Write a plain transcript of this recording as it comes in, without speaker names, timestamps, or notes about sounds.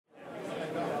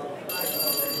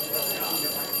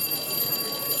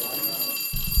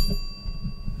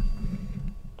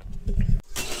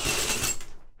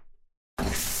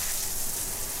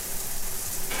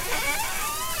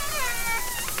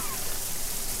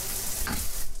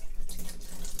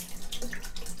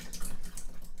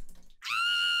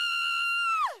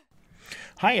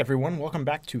Hi, everyone. Welcome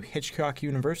back to Hitchcock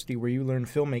University, where you learn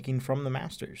filmmaking from the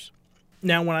masters.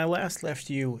 Now, when I last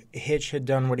left you, Hitch had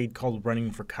done what he'd called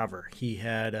running for cover. He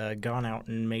had gone out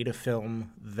and made a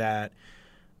film that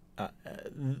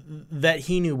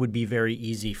he knew would be very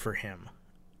easy for him,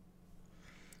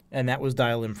 and that was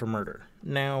Dial M for Murder.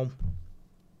 Now,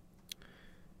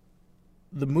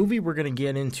 the movie we're going to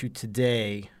get into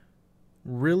today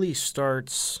really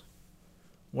starts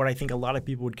what I think a lot of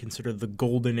people would consider the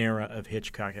golden era of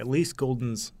Hitchcock, at least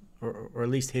or at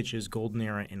least Hitch's golden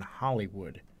era in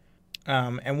Hollywood.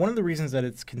 And one of the reasons that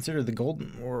it's considered the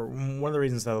golden, or one of the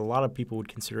reasons that a lot of people would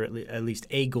consider it at least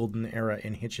a golden era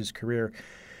in Hitch's career,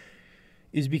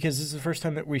 is because this is the first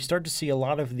time that we start to see a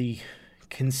lot of the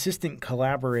consistent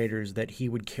collaborators that he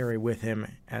would carry with him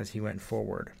as he went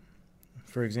forward.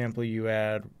 For example, you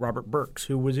had Robert Burks,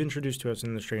 who was introduced to us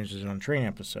in the Strangers on Train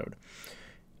episode.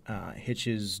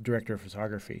 Hitch's director of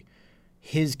photography.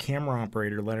 His camera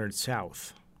operator, Leonard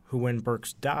South, who when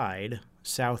Burks died,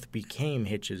 South became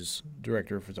Hitch's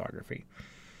director of photography.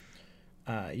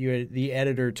 You had the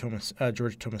editor,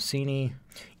 George Tomasini,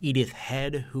 Edith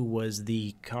Head, who was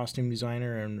the costume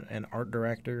designer and art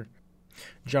director,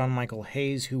 John Michael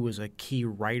Hayes, who was a key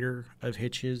writer of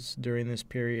Hitch's during this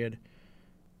period.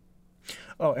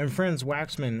 Oh, and Franz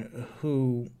Waxman,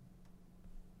 who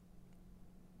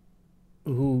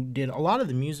did a lot of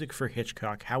the music for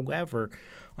Hitchcock. However,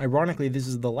 ironically, this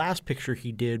is the last picture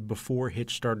he did before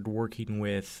Hitch started working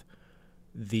with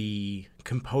the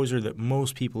composer that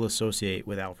most people associate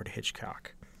with Alfred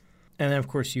Hitchcock. And then, of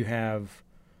course, you have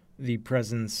the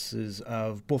presences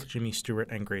of both Jimmy Stewart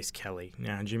and Grace Kelly.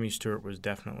 Now, Jimmy Stewart was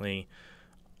definitely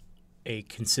a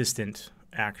consistent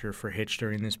actor for Hitch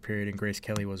during this period, and Grace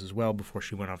Kelly was as well before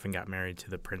she went off and got married to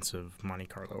the Prince of Monte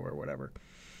Carlo or whatever.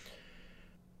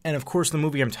 And, of course, the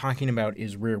movie I'm talking about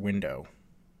is Rear Window,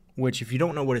 which, if you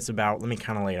don't know what it's about, let me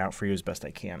kind of lay it out for you as best I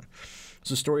can.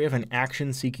 It's a story of an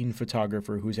action-seeking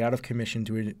photographer who's out of commission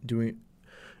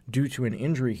due to an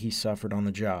injury he suffered on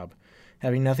the job.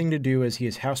 Having nothing to do as he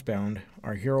is housebound,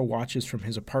 our hero watches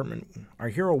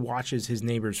his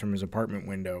neighbors from his apartment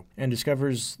window and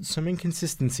discovers some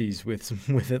inconsistencies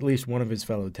with at least one of his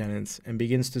fellow tenants and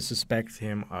begins to suspect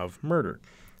him of murder,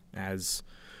 as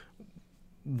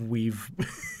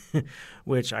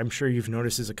which I'm sure you've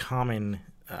noticed is a common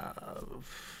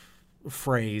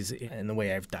phrase in the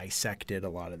way I've dissected a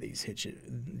lot of these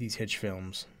Hitch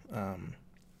films.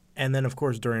 And then, of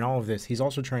course, during all of this, he's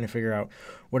also trying to figure out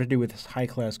what to do with his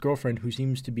high-class girlfriend who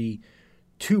seems to be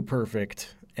too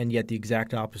perfect and yet the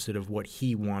exact opposite of what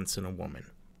he wants in a woman.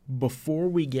 Before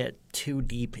we get too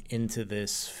deep into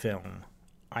this film,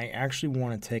 I actually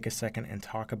want to take a second and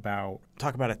talk about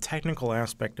a technical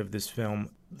aspect of this film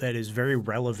that is very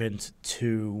relevant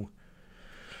to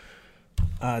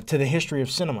the history of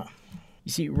cinema.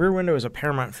 You see, Rear Window is a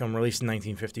Paramount film released in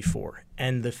 1954,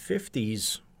 and the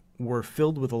 50s were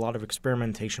filled with a lot of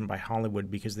experimentation by Hollywood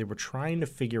because they were trying to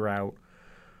figure out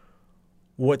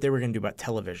what they were going to do about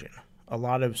television. A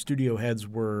lot of studio heads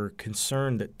were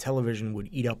concerned that television would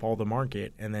eat up all the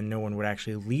market and then no one would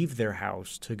actually leave their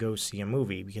house to go see a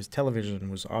movie because television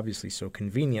was obviously so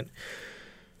convenient,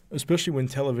 especially when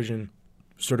television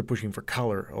started pushing for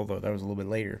color, although that was a little bit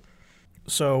later.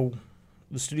 So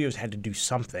the studios had to do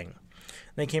something.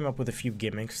 They came up with a few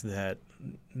gimmicks that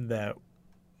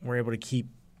were able to keep,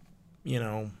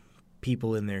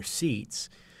 people in their seats.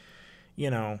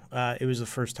 It was the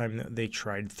first time that they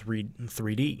tried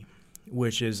 3D.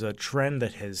 Which is a trend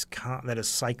that has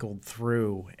cycled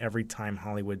through every time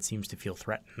Hollywood seems to feel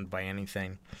threatened by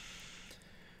anything.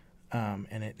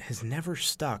 And it has never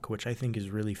stuck, which I think is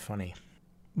really funny.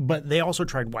 But they also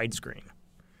tried widescreen.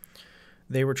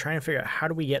 They were trying to figure out how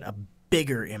do we get a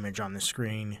bigger image on the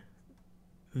screen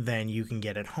than you can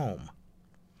get at home.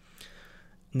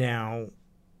 Now,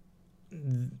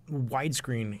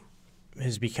 widescreen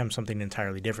has become something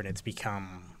entirely different. It's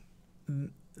become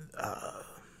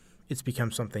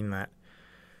something that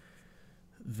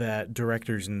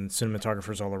directors and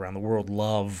cinematographers all around the world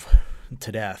love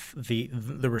to death.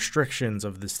 The restrictions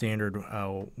of the standard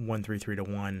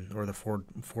 1:3:1 or the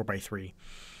 4:3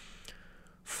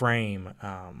 frame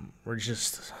were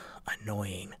just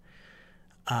annoying.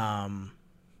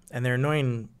 And they're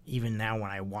annoying even now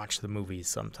when I watch the movies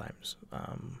sometimes.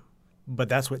 But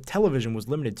that's what television was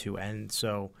limited to, and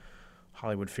so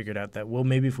Hollywood figured out that, well,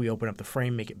 maybe if we open up the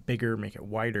frame, make it bigger, make it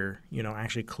wider,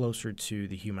 actually closer to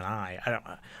the human eye.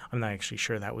 I'm not actually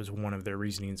sure that was one of their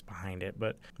reasonings behind it,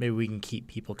 but maybe we can keep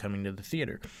people coming to the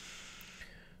theater.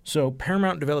 So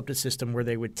Paramount developed a system where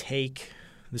they would take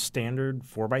the standard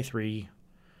 4:3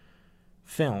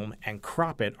 film and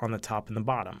crop it on the top and the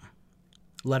bottom.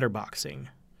 letterboxing,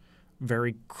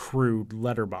 very crude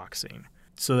letterboxing.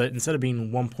 So that instead of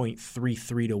being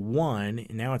 1.33 to 1,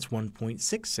 now it's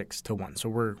 1.66 to 1. So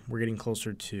we're getting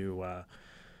closer to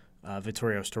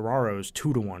Vittorio Storaro's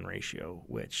 2 to 1 ratio,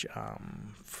 which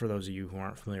for those of you who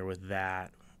aren't familiar with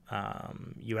that,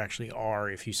 you actually are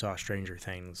if you saw Stranger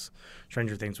Things.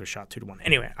 Stranger Things was shot 2 to 1.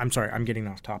 Anyway, I'm sorry, I'm getting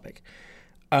off topic.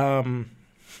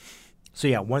 So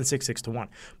yeah, 1.66 to 1.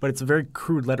 But it's a very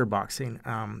crude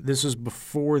letterboxing. This is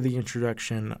before the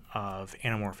introduction of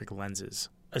anamorphic lenses.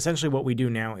 Essentially what we do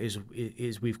now is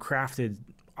we've crafted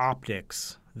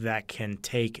optics that can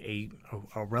take a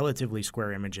relatively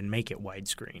square image and make it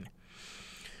widescreen.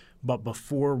 But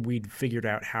before we'd figured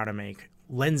out how to make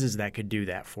lenses that could do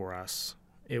that for us,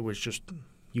 it was just,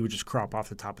 you would just crop off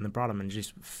the top and the bottom and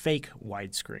just fake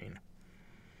widescreen.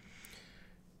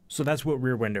 So that's what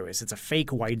Rear Window is. It's a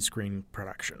fake widescreen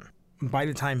production. By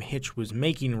the time Hitch was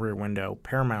making Rear Window,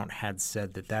 Paramount had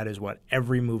said that that is what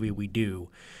every movie we do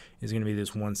is going to be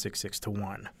this 1.66 to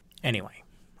 1. Anyway,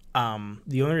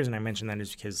 the only reason I mention that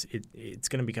is because it's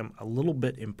going to become a little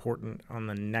bit important on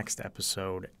the next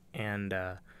episode and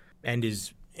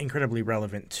is incredibly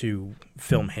relevant to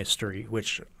film history,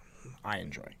 which I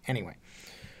enjoy. Anyway,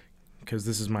 because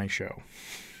this is my show.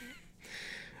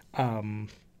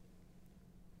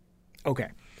 Okay,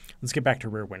 let's get back to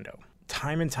Rear Window.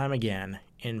 Time and time again,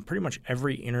 in pretty much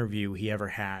every interview he ever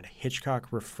had, Hitchcock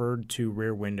referred to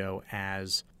Rear Window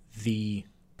as the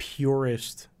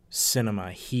purest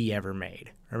cinema he ever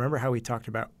made. Remember how he talked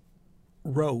about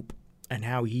Rope and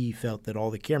how he felt that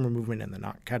all the camera movement and the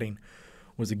not cutting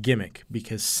was a gimmick,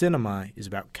 because cinema is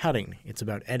about cutting. It's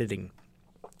about editing.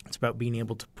 It's about being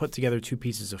able to put together two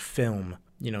pieces of film,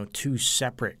 two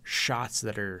separate shots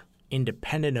that are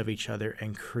independent of each other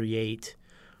and create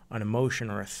an emotion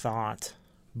or a thought,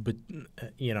 but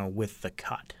with the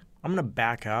cut. I'm going to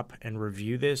back up and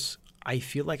review this. I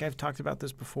feel like I've talked about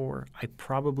this before. I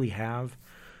probably have,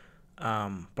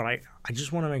 but I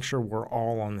just want to make sure we're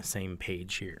all on the same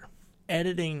page here.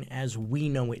 Editing as we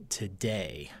know it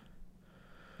today,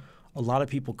 a lot of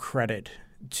people credit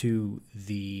to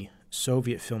the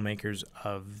Soviet filmmakers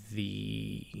of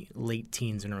the late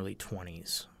teens and early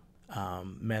 20s.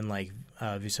 Men like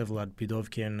Vsevolod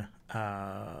Pudovkin,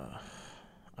 I'm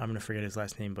going to forget his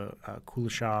last name, but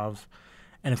Kuleshov,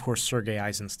 and of course Sergei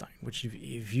Eisenstein, which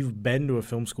if you've been to a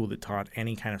film school that taught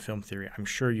any kind of film theory, I'm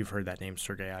sure you've heard that name,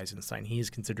 Sergei Eisenstein. He is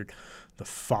considered the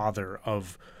father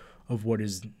of what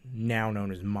is now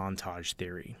known as montage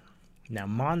theory. Now,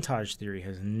 montage theory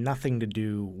has nothing to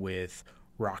do with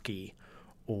Rocky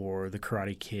or The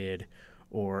Karate Kid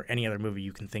or any other movie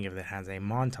you can think of that has a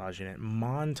montage in it.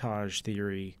 Montage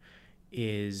theory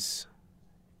is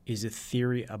a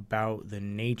theory about the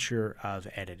nature of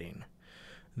editing.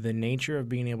 The nature of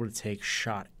being able to take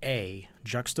shot A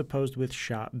juxtaposed with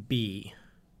shot B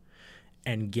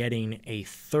and getting a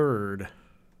third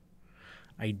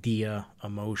idea,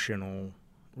 emotional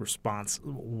response,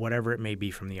 whatever it may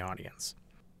be from the audience.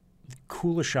 The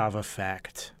Kuleshov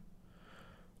effect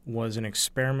was an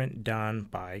experiment done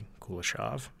by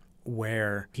Kuleshov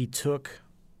where he took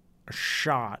a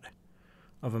shot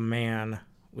of a man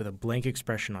with a blank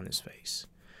expression on his face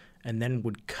and then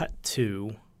would cut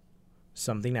to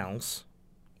something else.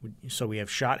 So we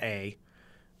have shot A,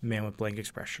 man with blank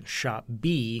expression. Shot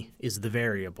B is the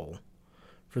variable,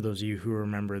 for those of you who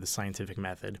remember the scientific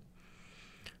method.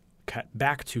 Cut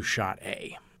back to shot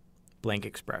A, blank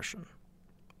expression.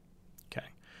 Okay.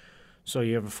 So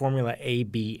you have a formula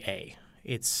ABA.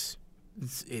 It's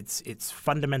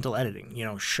fundamental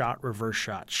editing, shot, reverse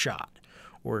shot, shot,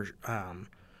 or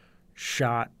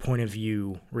shot, point of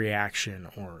view, reaction,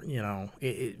 or,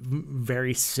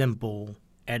 very simple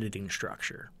editing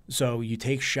structure. So you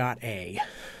take shot A,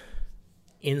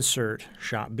 insert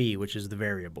shot B, which is the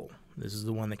variable. This is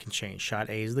the one that can change. Shot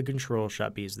A is the control,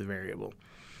 shot B is the variable.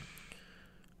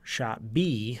 Shot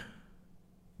B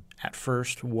at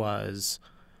first was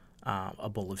a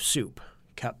bowl of soup.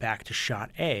 Cut back to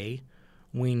shot A,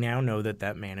 we now know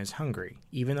that man is hungry,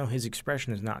 even though his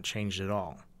expression has not changed at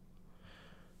all.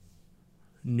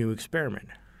 New experiment.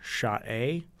 Shot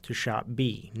A to shot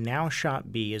B. Now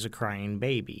shot B is a crying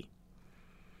baby.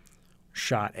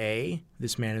 Shot A,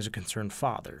 this man is a concerned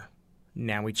father.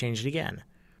 Now we change it again.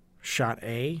 Shot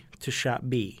A to shot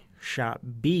B.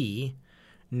 Shot B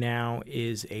now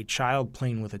is a child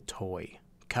playing with a toy.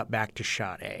 Cut back to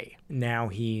shot A. Now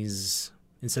he's,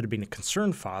 instead of being a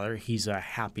concerned father, he's a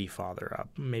happy father,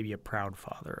 maybe a proud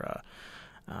father,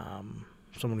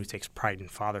 someone who takes pride in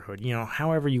fatherhood,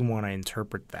 however you want to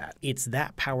interpret that. It's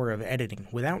that power of editing.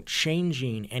 Without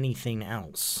changing anything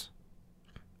else,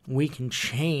 we can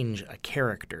change a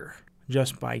character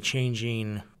just by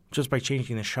changing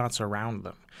the shots around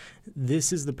them.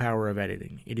 This is the power of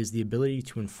editing. It is the ability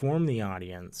to inform the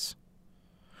audience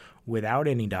without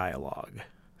any dialogue,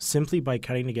 simply by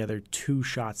cutting together two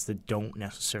shots that don't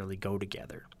necessarily go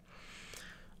together.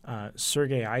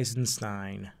 Sergei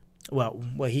Eisenstein, well,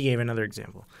 he gave another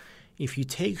example. If you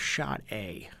take shot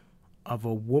A of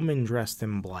a woman dressed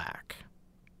in black,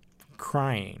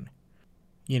 crying,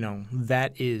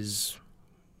 that is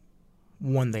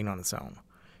one thing on its own.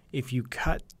 If you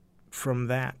cut from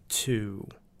that to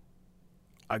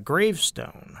a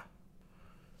gravestone,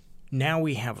 now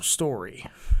we have a story.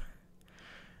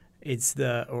 It's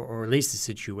or at least a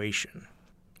situation,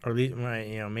 or at least,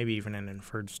 maybe even an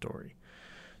inferred story.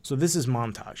 So this is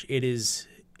montage. It is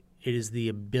the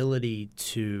ability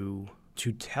to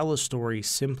tell a story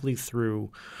simply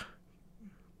through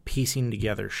piecing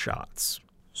together shots.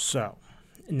 So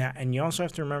now, and you also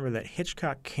have to remember that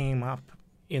Hitchcock came up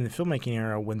in the filmmaking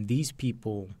era when these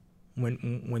people,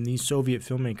 when these Soviet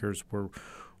filmmakers were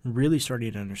really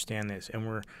starting to understand this, and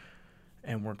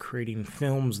were creating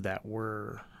films that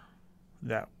were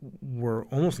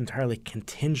almost entirely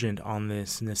contingent on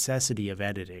this necessity of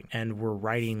editing, and were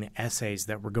writing essays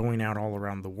that were going out all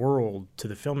around the world to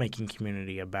the filmmaking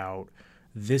community about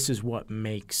this is what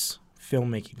makes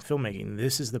filmmaking.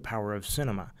 This is the power of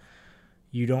cinema.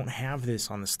 You don't have this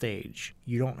on the stage.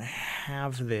 You don't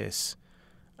have this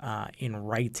in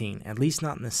writing, at least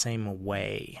not in the same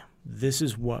way. This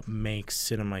is what makes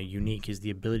cinema unique, is the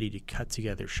ability to cut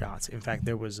together shots. In fact,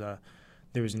 there was an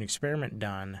experiment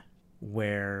done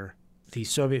where the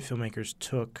Soviet filmmakers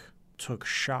took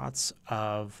shots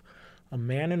of a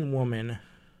man and woman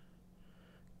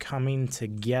coming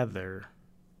together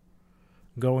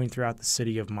going throughout the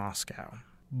city of Moscow.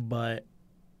 But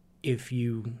if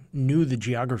you knew the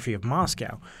geography of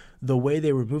Moscow, the way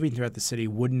they were moving throughout the city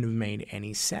wouldn't have made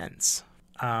any sense.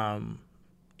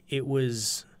 It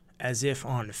was as if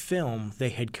on film they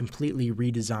had completely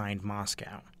redesigned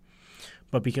Moscow.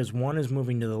 But because one is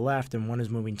moving to the left and one is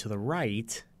moving to the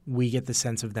right, we get the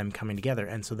sense of them coming together.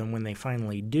 And so then when they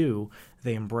finally do,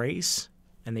 they embrace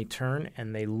and they turn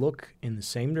and they look in the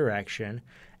same direction.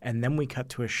 And then we cut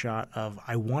to a shot of,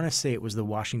 I want to say it was the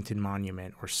Washington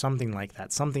Monument or something like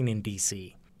that, something in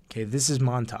D.C. Okay, this is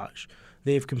montage.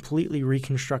 They have completely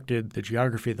reconstructed the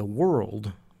geography of the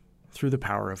world through the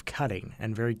power of cutting,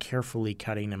 and very carefully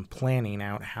cutting and planning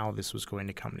out how this was going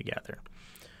to come together.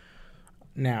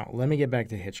 Now, let me get back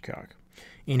to Hitchcock.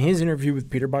 In his interview with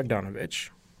Peter Bogdanovich,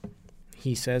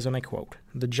 he says, and I quote,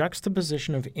 "The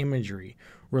juxtaposition of imagery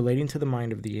relating to the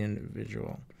mind of the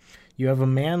individual. You have a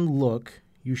man look,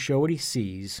 you show what he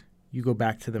sees, you go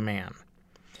back to the man.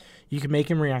 You can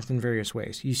make him react in various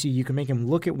ways. You see, you can make him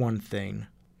look at one thing,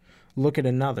 look at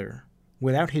another.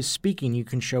 Without his speaking, you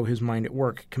can show his mind at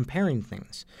work, comparing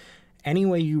things. Any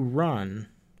way you run,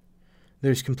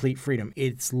 there's complete freedom.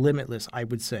 It's limitless, I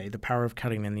would say, the power of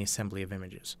cutting and the assembly of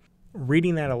images."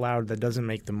 Reading that aloud, that doesn't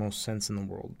make the most sense in the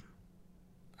world.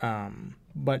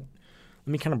 But let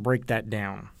me kind of break that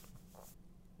down.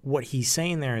 What he's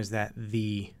saying there is that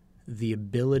the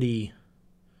ability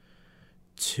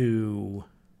to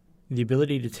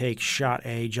take shot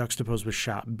A juxtaposed with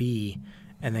shot B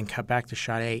and then cut back to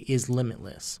shot A is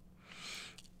limitless.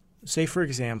 Say, for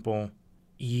example,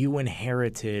 you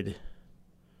inherited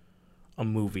a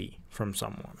movie from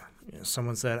someone.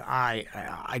 Someone said,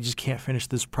 I just can't finish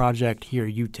this project. Here,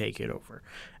 you take it over.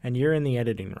 And you're in the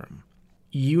editing room.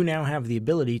 You now have the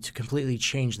ability to completely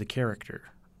change the character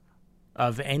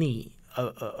of any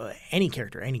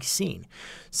character, any scene,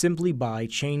 simply by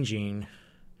changing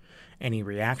any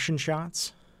reaction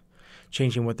shots,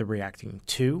 changing what they're reacting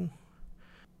to,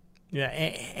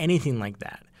 anything like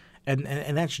that.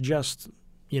 And that's just,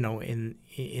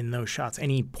 in those shots,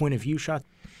 any point of view shot.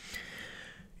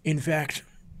 In fact,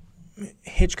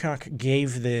 Hitchcock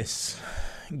gave this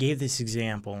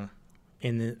example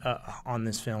on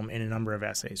this film in a number of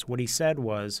essays. What he said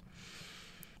was,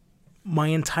 my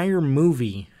entire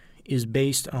movie is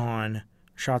based on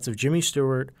shots of Jimmy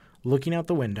Stewart looking out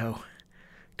the window,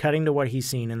 cutting to what he's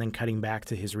seen, and then cutting back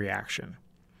to his reaction.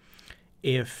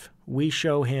 If we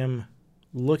show him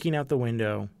looking out the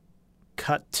window,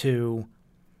 cut to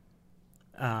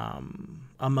a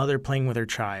mother playing with her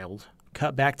child,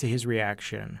 cut back to his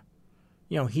reaction,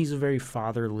 he's a very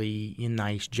fatherly,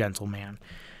 nice, gentle man.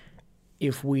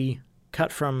 If we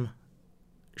cut from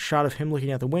shot of him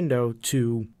looking out the window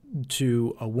to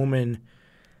a woman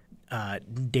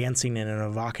dancing in an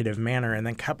evocative manner and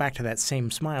then cut back to that same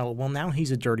smile, well, now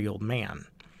he's a dirty old man.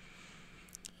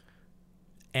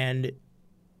 And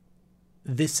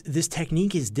this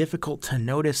technique is difficult to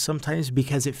notice sometimes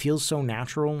because it feels so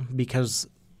natural because,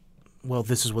 well,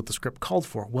 this is what the script called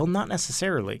for. Well, not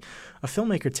necessarily. A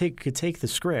filmmaker could take the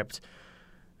script,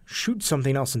 shoot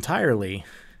something else entirely,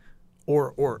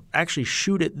 or actually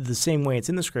shoot it the same way it's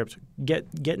in the script, get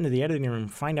into the editing room,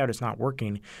 find out it's not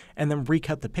working, and then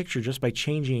recut the picture just by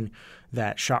changing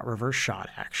that shot reverse shot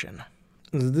action.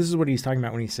 This is what he's talking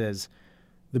about when he says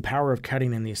the power of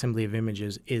cutting in the assembly of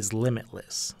images is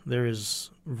limitless. There is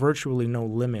virtually no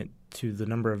limit to the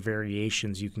number of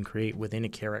variations you can create within a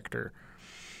character.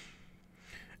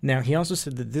 Now, he also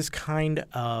said that this kind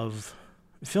of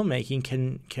filmmaking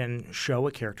can show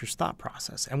a character's thought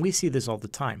process, and we see this all the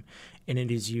time, and it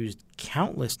is used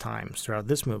countless times throughout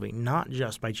this movie, not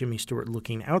just by Jimmy Stewart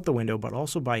looking out the window, but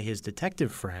also by his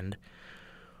detective friend,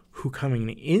 who, coming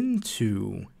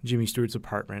into Jimmy Stewart's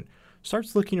apartment,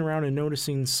 starts looking around and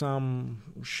noticing some,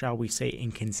 shall we say,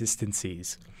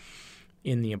 inconsistencies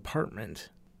in the apartment.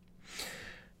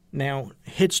 Now,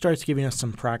 Hitch starts giving us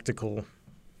some practical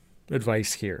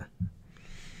advice here.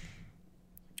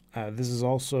 This is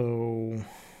also,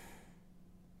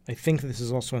 I think this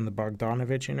is also in the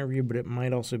Bogdanovich interview, but it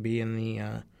might also be in the,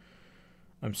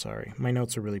 I'm sorry, my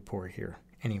notes are really poor here.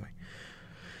 Anyway,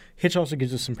 Hitch also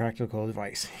gives us some practical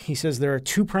advice. He says there are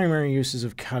two primary uses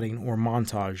of cutting or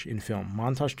montage in film.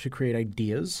 Montage to create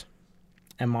ideas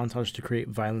and montage to create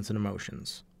violence and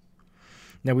emotions.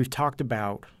 Now, we've talked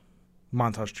about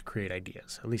montage to create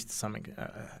ideas, at least that's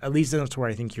where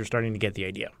I think you're starting to get the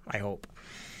idea, I hope.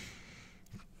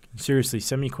 Seriously,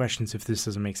 send me questions if this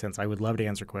doesn't make sense. I would love to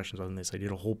answer questions on this. I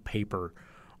did a whole paper.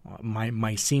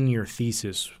 My senior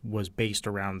thesis was based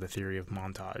around the theory of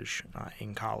montage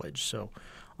in college. So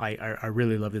I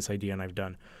really love this idea, and I've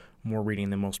done more reading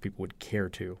than most people would care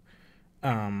to.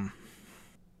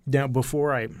 Now,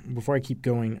 before I keep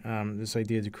going, this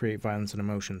idea to create violence and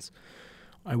emotions,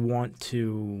 I want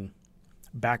to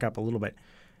back up a little bit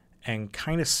and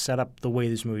kind of set up the way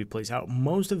this movie plays out.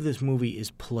 Most of this movie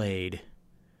is played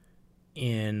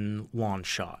in long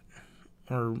shot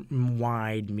or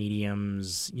wide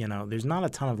mediums. There's not a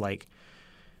ton of like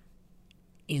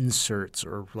inserts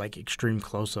or like extreme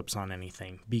close-ups on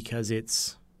anything because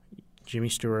it's Jimmy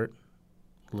Stewart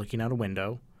looking out a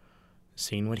window,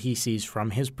 seeing what he sees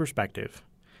from his perspective,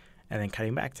 and then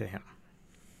cutting back to him.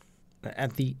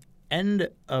 At the end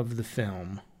of the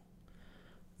film,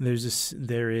 there's a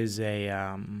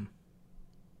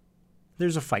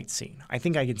fight scene. I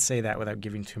think I can say that without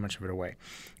giving too much of it away.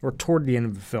 Or toward the end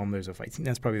of the film, there's a fight scene.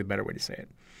 That's probably the better way to say it.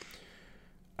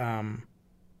 And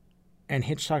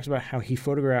Hitch talks about how he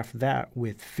photographed that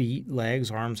with feet, legs,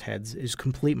 arms, heads. Is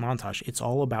complete montage. It's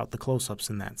all about the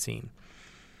close-ups in that scene.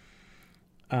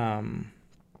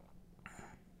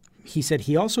 He said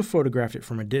he also photographed it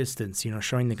from a distance,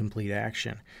 showing the complete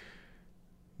action.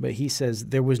 But he says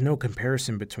there was no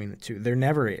comparison between the two. There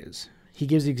never is. He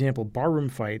gives the example barroom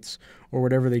fights or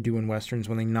whatever they do in Westerns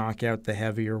when they knock out the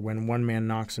heavy or when one man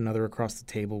knocks another across the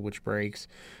table, which breaks.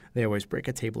 They always break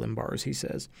a table in bars, he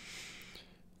says.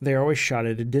 They're always shot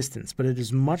at a distance, but it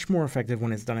is much more effective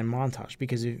when it's done in montage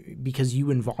because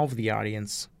you involve the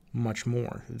audience much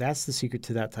more. That's the secret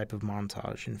to that type of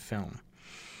montage in film.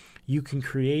 You can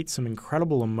create some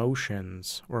incredible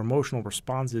emotions or emotional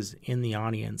responses in the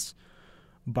audience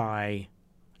by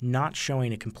not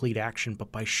showing a complete action,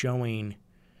 but by showing,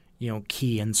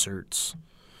 key inserts,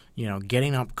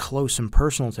 getting up close and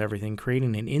personal to everything,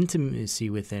 creating an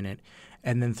intimacy within it,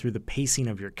 and then through the pacing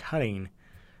of your cutting,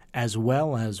 as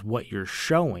well as what you're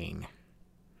showing,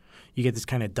 you get this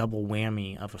kind of double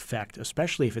whammy of effect,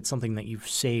 especially if it's something that you've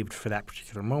saved for that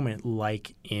particular moment,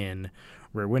 like in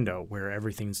Rear Window, where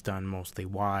everything's done mostly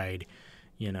wide,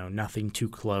 nothing too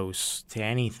close to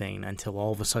anything until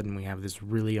all of a sudden we have this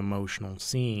really emotional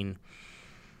scene.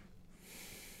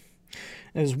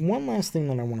 There's one last thing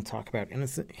that I want to talk about, and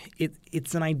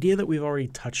it's an idea that we've already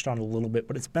touched on a little bit,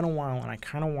 but it's been a while, and I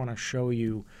kind of want to show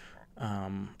you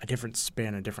a different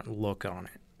spin, a different look on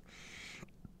it.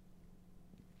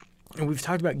 And we've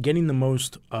talked about getting the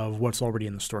most of what's already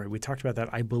in the story. We talked about that,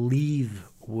 I believe,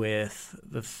 with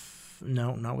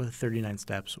not with 39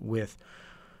 Steps, with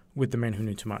The Man Who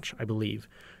Knew Too Much, I believe.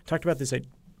 We talked about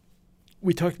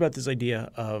this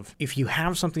idea of if you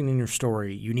have something in your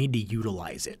story, you need to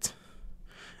utilize it.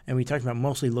 And we talked about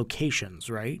mostly locations,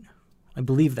 right? I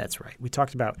believe that's right. We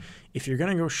talked about if you're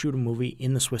going to go shoot a movie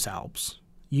in the Swiss Alps,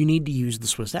 you need to use the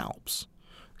Swiss Alps.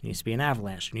 There needs to be an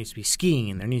avalanche. There needs to be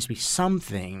skiing. There needs to be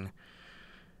something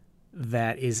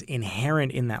that is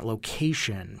inherent in that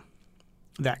location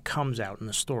that comes out in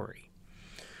the story.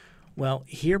 Well,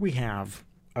 here we have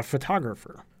a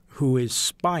photographer who is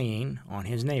spying on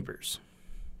his neighbors.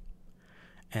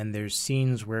 And there's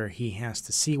scenes where he has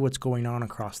to see what's going on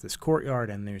across this courtyard,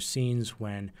 and there's scenes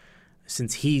when,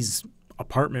 since he's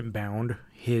apartment bound,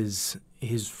 his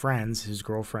friends, his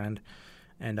girlfriend,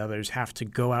 and others have to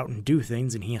go out and do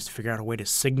things, and he has to figure out a way to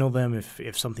signal them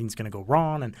if something's going to go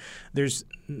wrong. And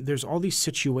there's all these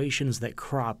situations that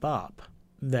crop up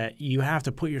that you have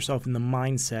to put yourself in the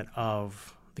mindset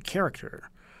of the character.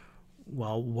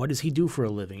 Well, what does he do for a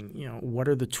living? You know, what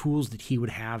are the tools that he would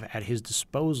have at his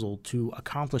disposal to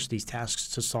accomplish these tasks,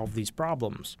 to solve these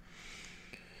problems?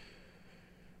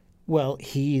 Well,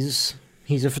 he's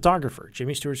a photographer.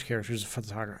 Jimmy Stewart's character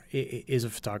is a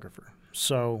photographer.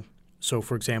 So,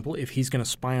 for example, if he's going to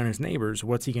spy on his neighbors,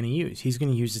 what's he going to use? He's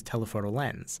going to use his telephoto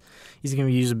lens. He's going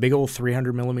to use a big old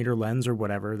 300 millimeter lens or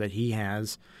whatever that he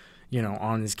has, you know,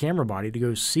 on his camera body to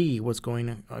go see what's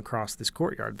going across this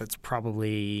courtyard that's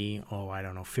probably,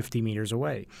 50 meters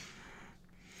away.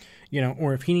 You know,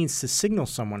 or if he needs to signal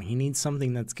someone, he needs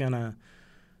something that's gonna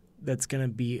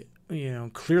be, you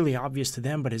know, clearly obvious to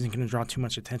them, but isn't going to draw too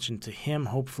much attention to him,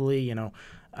 hopefully, you know.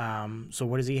 So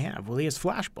what does he have? Well, he has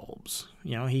flash bulbs.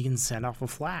 You know, he can send off a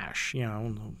flash, you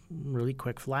know, really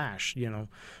quick flash, you know,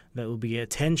 that will be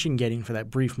attention getting for that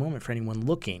brief moment for anyone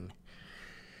looking.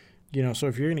 You know, so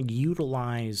if you're going to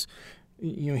utilize,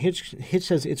 you know, Hitch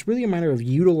says it's really a matter of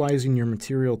utilizing your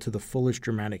material to the fullest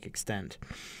dramatic extent.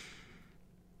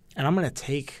 And I'm going to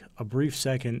take a brief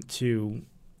second to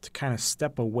kind of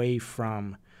step away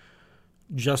from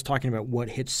just talking about what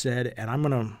Hitch said, and I'm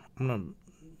going to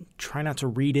try not to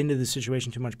read into the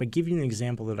situation too much, but give you an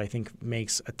example that I think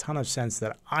makes a ton of sense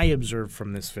that I observed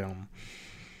from this film.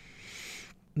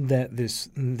 That this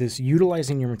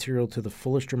utilizing your material to the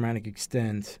fullest dramatic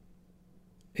extent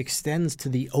extends to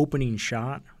the opening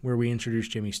shot where we introduce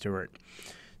Jimmy Stewart.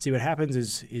 See, what happens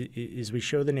is we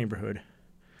show the neighborhood,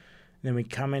 then we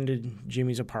come into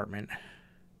Jimmy's apartment.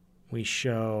 We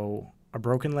show a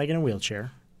broken leg in a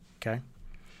wheelchair, okay?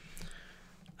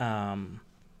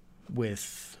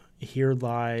 With "Here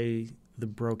lie the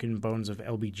broken bones of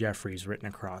L.B. Jeffries" written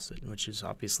across it, which is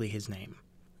obviously his name.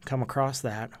 Come across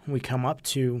that, we come up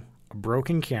to a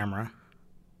broken camera,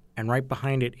 and right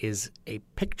behind it is a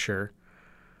picture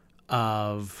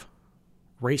of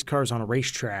race cars on a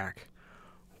racetrack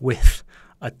with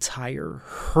a tire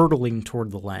hurtling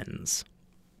toward the lens.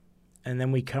 And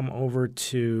then we come over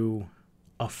to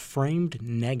a framed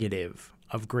negative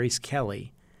of Grace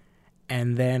Kelly,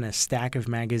 and then a stack of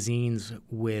magazines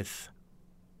with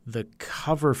the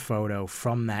cover photo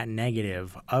from that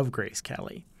negative of Grace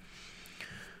Kelly.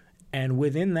 And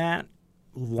within that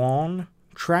long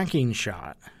tracking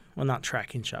shot, well, not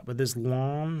tracking shot, but this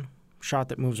long shot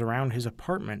that moves around his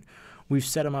apartment, we've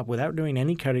set him up without doing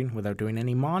any cutting, without doing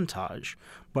any montage.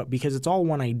 But because it's all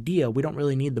one idea, we don't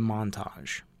really need the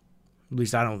montage. At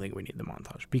least I don't think we need the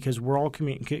montage, because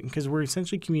we're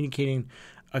essentially communicating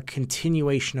a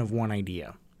continuation of one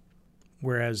idea.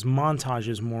 Whereas montage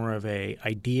is more of a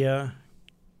idea,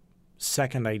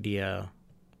 second idea,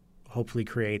 hopefully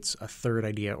creates a third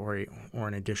idea or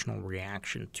an additional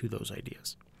reaction to those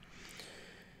ideas.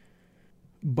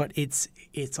 But it's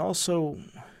also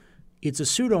a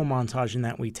pseudo montage in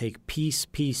that we take piece,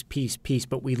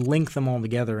 but we link them all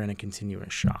together in a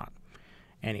continuous shot.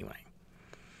 Anyway,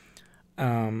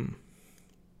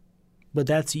 but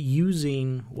that's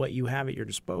using what you have at your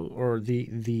disposal, or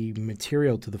the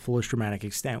material to the fullest dramatic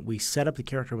extent. We set up the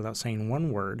character without saying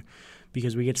one word,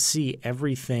 because we get to see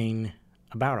everything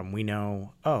about him. We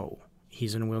know, oh,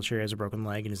 he's in a wheelchair, he has a broken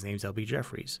leg, and his name's L.B.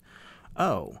 Jeffries.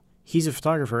 Oh, he's a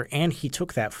photographer, and he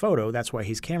took that photo. That's why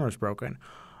his camera's broken.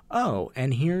 Oh,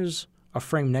 and here's a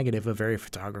frame negative, a very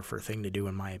photographer thing to do,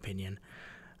 in my opinion,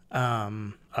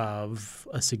 of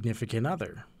a significant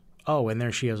other. Oh, and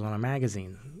there she is on a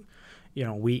magazine. You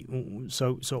know,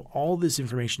 so all this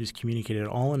information is communicated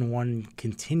all in one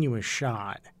continuous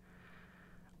shot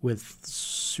with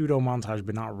pseudo montage,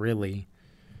 but not really.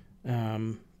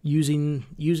 Using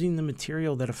the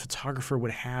material that a photographer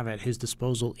would have at his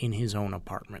disposal in his own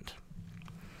apartment.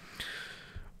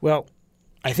 Well,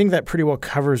 I think that pretty well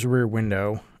covers Rear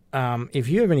Window. If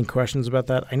you have any questions about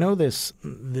that, I know this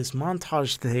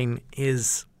montage thing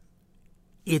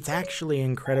it's actually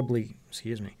incredibly,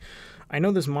 excuse me. I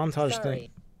know this montage thing.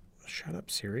 Shut up,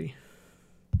 Siri.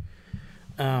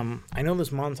 I know this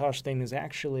montage thing is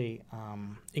actually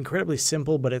incredibly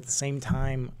simple, but at the same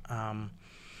time,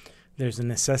 there's a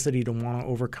necessity to want to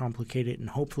overcomplicate it, and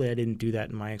hopefully I didn't do that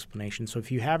in my explanation. So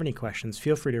if you have any questions,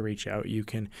 feel free to reach out. You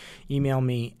can email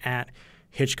me at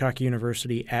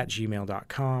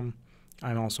hitchcockuniversity@gmail.com.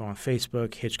 I'm also on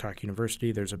Facebook, Hitchcock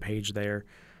University. There's a page there.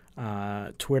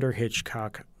 Twitter,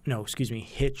 Hitchcock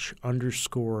Hitch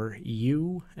underscore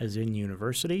U as in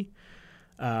university.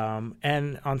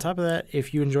 And on top of that,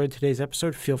 if you enjoyed today's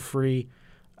episode, feel free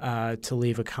to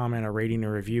leave a comment, a rating,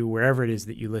 a review, wherever it is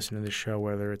that you listen to the show,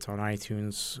 whether it's on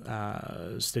iTunes,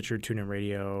 Stitcher, TuneIn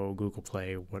Radio, Google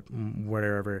Play,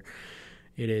 whatever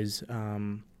it is.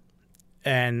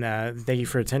 And thank you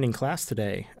for attending class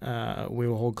today. We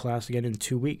will hold class again in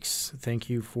 2 weeks. Thank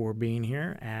you for being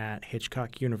here at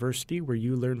Hitchcock University, where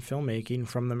you learn filmmaking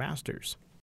from the masters.